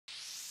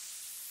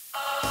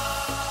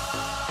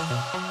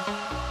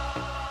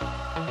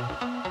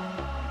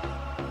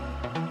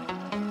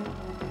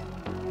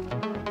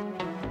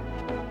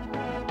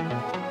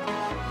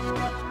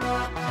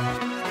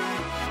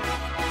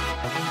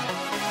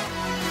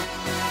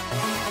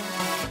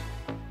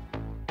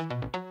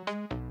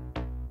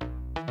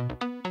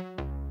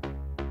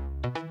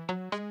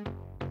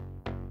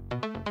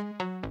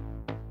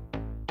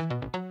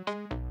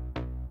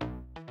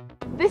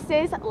This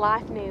is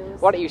Life News.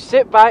 Why don't you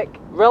sit back,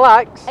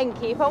 relax, And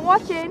keep on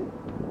watching.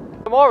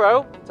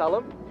 Tomorrow, tell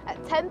them, At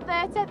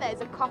 10:30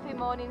 there's a coffee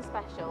morning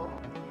special.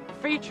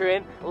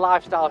 featuring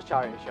Lifestyle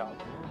Charity Shop.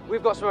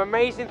 We've got some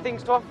amazing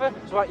things to offer,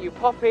 so why don't you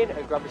pop in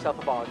and grab yourself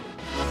a bargain.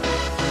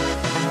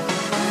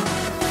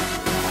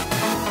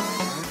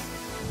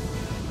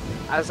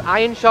 As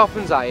iron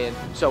sharpens iron,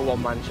 so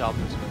one man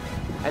sharpens another.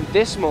 And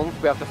this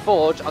month we have the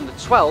Forge on the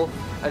 12th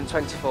and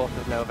 24th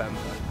of November.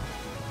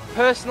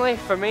 Personally,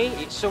 for me,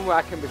 it's somewhere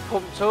I can be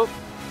pumped up,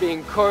 be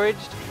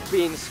encouraged,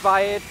 be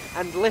inspired,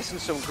 and listen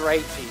to some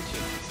great teachings.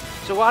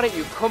 So why don't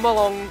you come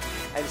along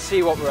and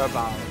see what we're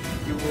about?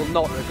 You will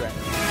not regret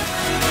it.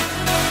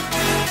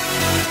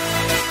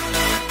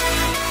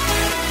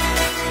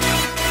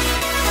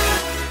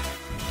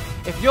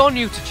 If you're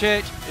new to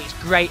church, it's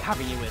great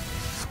having you with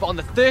us. But on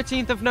the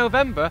 13th of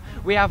November,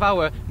 we have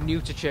our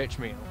new to church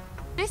meal.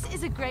 This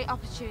is a great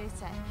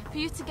opportunity for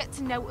you to get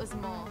to know us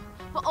more,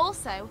 but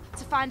also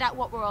to find out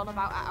what we're all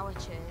about at our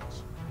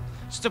church.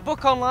 So to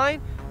book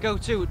online, go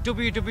to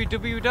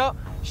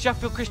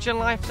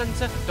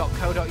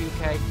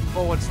www.sheffieldchristianlifecentre.co.uk/.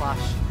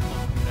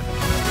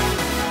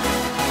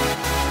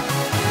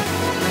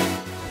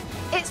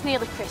 It's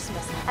nearly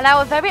Christmas, and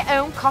our very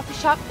own coffee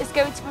shop is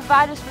going to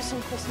provide us with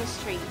some Christmas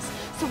treats.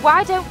 So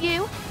why don't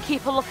you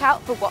keep a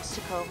lookout for what's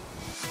to come?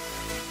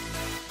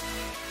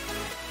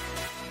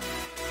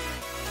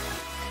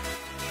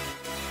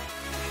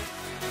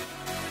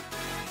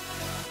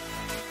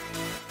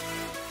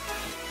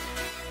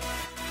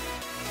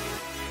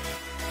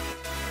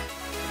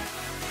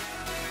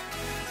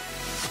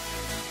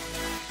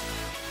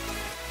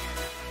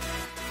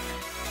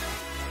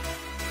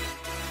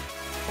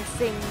 And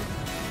sing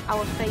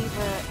our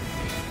favourite,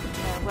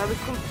 where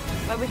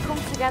we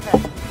come together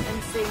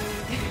and sing.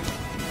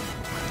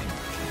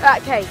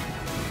 Right, okay.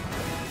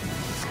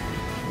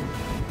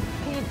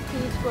 Can you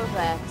just go over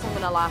there? Because I'm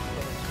gonna laugh.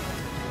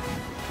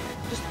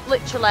 Just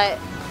literally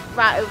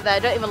right over there.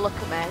 Don't even look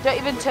at me. Don't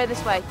even turn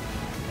this way.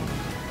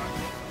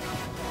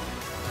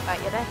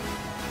 Right, you there?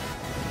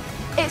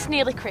 It's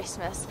nearly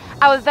Christmas.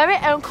 Our very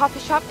own coffee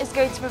shop is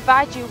going to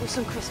provide you with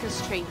some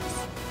Christmas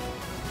treats.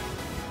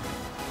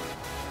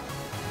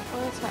 Oh,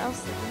 that's what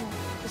else, isn't it?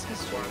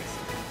 Christmas trees.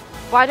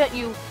 Why don't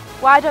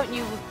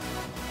you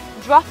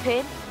drop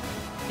in?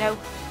 No,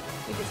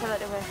 you can tell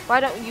it away. Why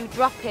don't you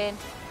drop in?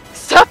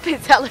 Stop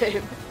it, tell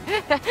him.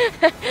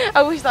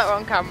 I wish that were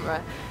on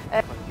camera.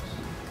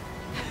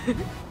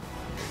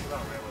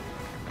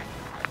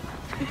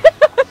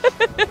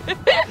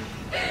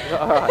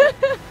 Alright.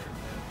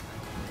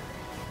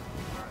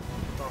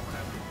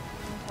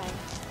 Okay.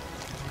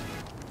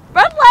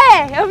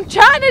 Bradley, I'm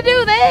trying to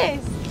do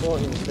this.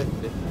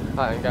 1450.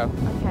 Alright, go.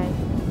 Okay.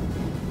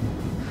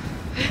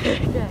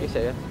 You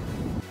say it.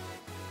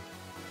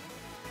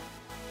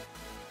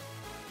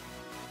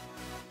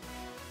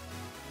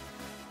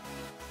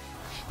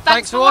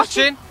 Thanks for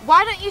watching.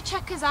 Why don't you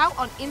check us out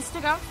on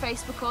Instagram,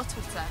 Facebook or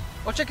Twitter?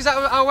 Or check us out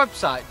on our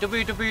website,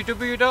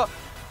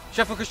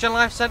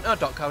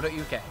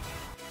 www.sheffieldchristianlifecentre.co.uk.